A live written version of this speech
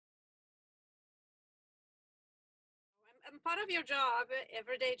part of your job,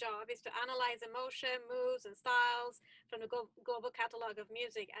 everyday job, is to analyze emotion, moods, and styles from the global catalog of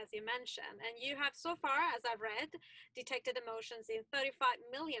music, as you mentioned. And you have so far, as I've read, detected emotions in 35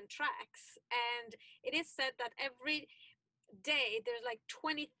 million tracks. And it is said that every day there's like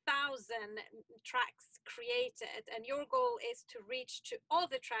 20,000 tracks created, and your goal is to reach to all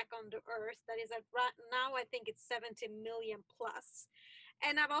the track on the earth that is at right now, I think it's 70 million plus.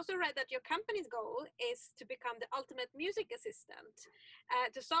 And I've also read that your company's goal is to become the ultimate music assistant,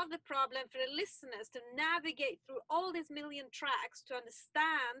 to solve the problem for the listeners, to navigate through all these million tracks, to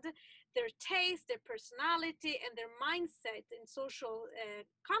understand their taste, their personality, and their mindset in social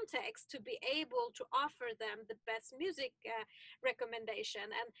context, to be able to offer them the best music recommendation.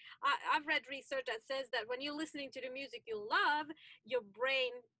 And I've read research that says that when you're listening to the music you love, your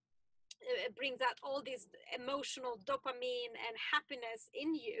brain brings out all this emotional dopamine and happiness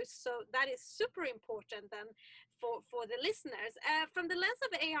in you. So that is super important then for the listeners. From the lens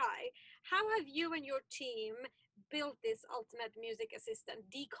of AI, how have you and your team built this ultimate music assistant,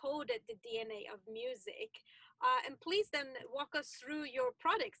 decoded the DNA of music? And please then walk us through your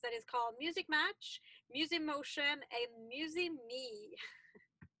products that is called Music Match, Music Motion, and Music Me.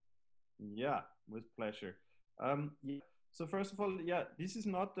 Yeah, with pleasure. Yeah. So first of all, yeah, this is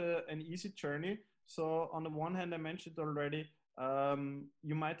not an easy journey. So on the one hand, I mentioned already,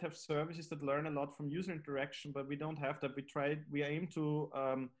 you might have services that learn a lot from user interaction, but we don't have that. We aim to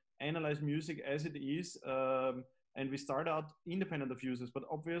analyze music as it is, and we start out independent of users. But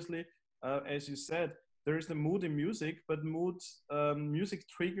obviously, as you said, there is the mood in music, but music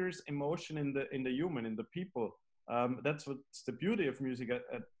triggers emotion in the human, in the people. That's what's the beauty of music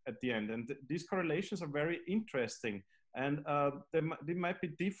at the end. And these correlations are very interesting. And they might be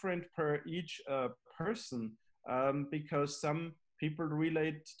different per each person, because some people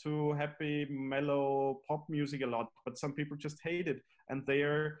relate to happy, mellow pop music a lot, but some people just hate it. And they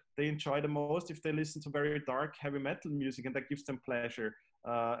enjoy the most if they listen to very dark, heavy metal music, and that gives them pleasure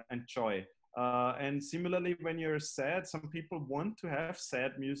and joy. And similarly, when you're sad, some people want to have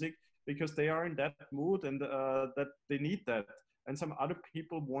sad music because they are in that mood and that they need that. And some other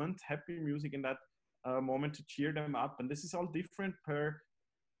people want happy music in that moment to cheer them up. And this is all different per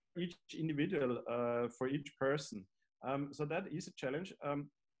each individual, for each person. So that is a challenge.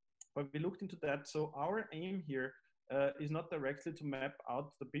 But we looked into that. So our aim here is not directly to map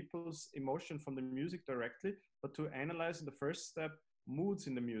out the people's emotion from the music directly, but to analyze in the first step moods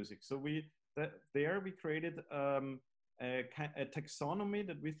in the music. So we created a taxonomy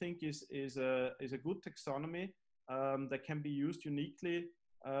that we think is a good taxonomy that can be used uniquely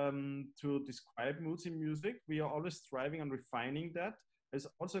to describe moods in music. We are always striving on refining that. There's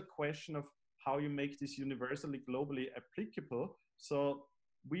also a question of how you make this universally, globally applicable. So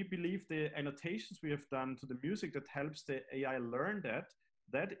we believe the annotations we have done to the music that helps the AI learn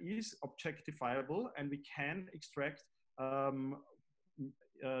that is objectifiable, and we can extract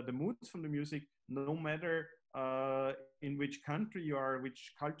the moods from the music, no matter in which country you are,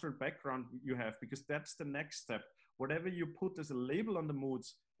 which cultural background you have, because that's the next step. Whatever you put as a label on the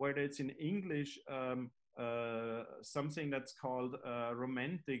moods, whether it's in English, something that's called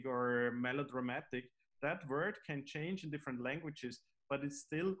romantic or melodramatic, that word can change in different languages, but it's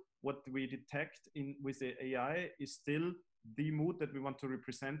still what we detect with the AI is still the mood that we want to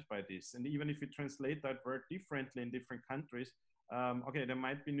represent by this. And even if we translate that word differently in different countries, okay, there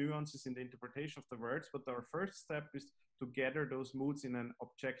might be nuances in the interpretation of the words, but our first step is to gather those moods in an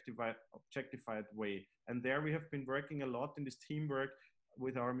objectified way. And there we have been working a lot in this teamwork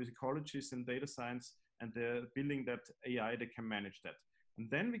with our musicologists and data science, and building that AI that can manage that. And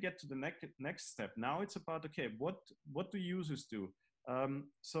then we get to the next step. Now it's about, okay, what do users do?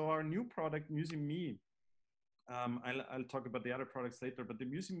 So our new product, Music Me, I'll talk about the other products later, but the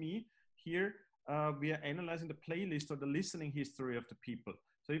Music Me here, we are analyzing the playlist or the listening history of the people.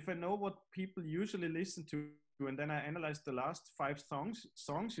 So if I know what people usually listen to, and then I analyze the last 5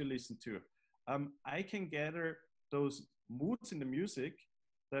 songs you listen to, I can gather those moods in the music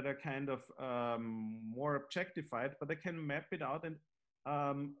that are kind of more objectified, but I can map it out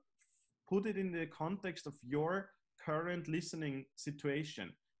and put it in the context of your current listening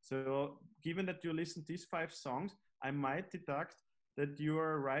situation. So given that you listen to these 5 songs, I might deduct that you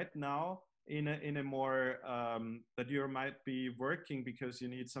are right now in a more, that you might be working because you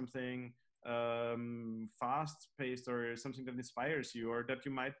need something fast paced or something that inspires you, or that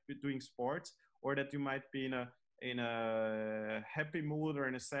you might be doing sports, or that you might be in a happy mood or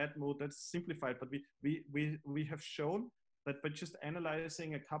in a sad mood. That's simplified, but we have shown that by just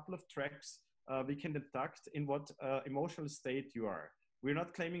analyzing a couple of tracks, we can deduct in what emotional state you are. We're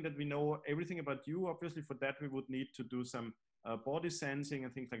not claiming that we know everything about you. Obviously, for that we would need to do some body sensing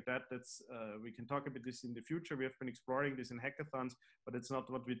and things like that. That's we can talk about this in the future. We have been exploring this in hackathons, but it's not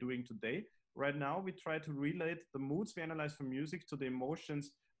what we're doing today. Right now, we try to relate the moods we analyze from music to the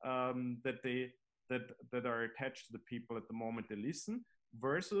emotions that are attached to the people at the moment they listen,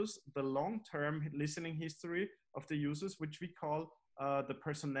 versus the long-term listening history of the users, which we call the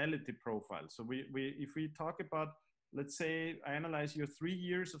personality profile. So if we talk about, let's say, I analyze your 3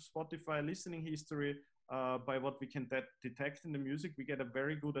 years of Spotify listening history by what we can detect in the music, we get a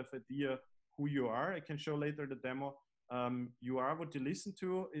very good idea who you are. I can show later the demo. You Are What You Listen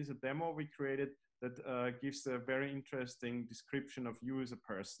To is a demo we created that gives a very interesting description of you as a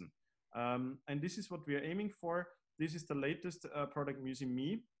person. And this is what we are aiming for. This is the latest product,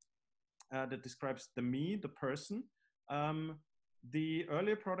 Musimap, that describes the me, the person. The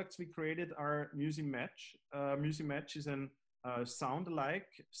earlier products we created are Musimap. Musimap is an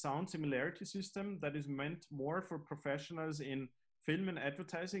sound similarity system that is meant more for professionals in film and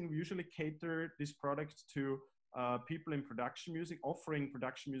advertising. We usually cater this product to people in production music, offering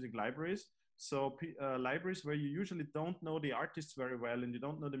production music libraries. So libraries where you usually don't know the artists very well and you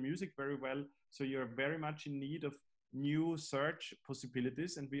don't know the music very well. So you're very much in need of new search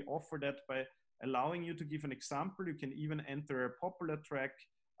possibilities. And we offer that by allowing you to give an example. You can even enter a popular track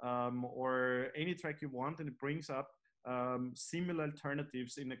or any track you want, and it brings up similar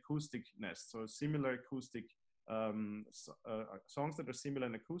alternatives in acousticness. So similar acoustic songs that are similar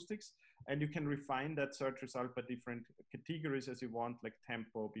in acoustics, and you can refine that search result by different categories as you want, like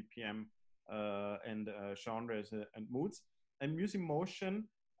tempo, BPM, and genres and moods. And Music Motion,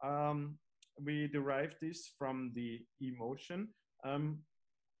 we derived this from the emotion,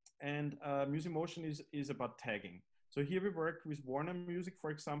 and Music Motion is about tagging. So here we worked with Warner Music,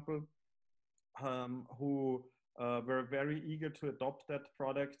 for example, who were very eager to adopt that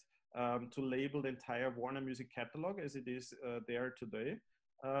product, to label the entire Warner Music catalog as it is there today.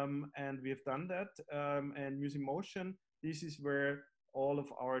 And we have done that. And Music Motion, this is where all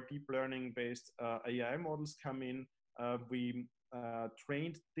of our deep learning based AI models come in. We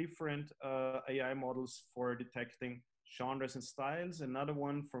trained different AI models for detecting genres and styles, another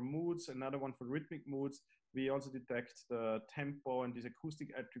one for moods, another one for rhythmic moods. We also detect the tempo and these acoustic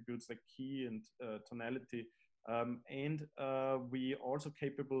attributes like key and tonality. And we also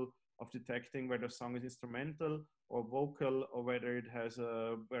capable of detecting whether a song is instrumental or vocal, or whether it has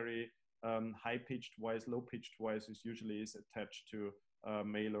a very high-pitched voice, low-pitched voice, which usually is attached to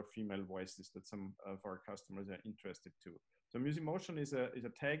male or female voices that some of our customers are interested to. So Music Motion is a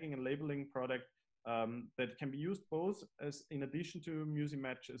tagging and labeling product that can be used both as in addition to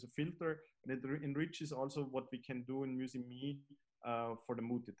Musimap as a filter, and it enriches also what we can do in Musimap for the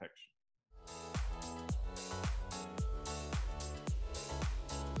mood detection.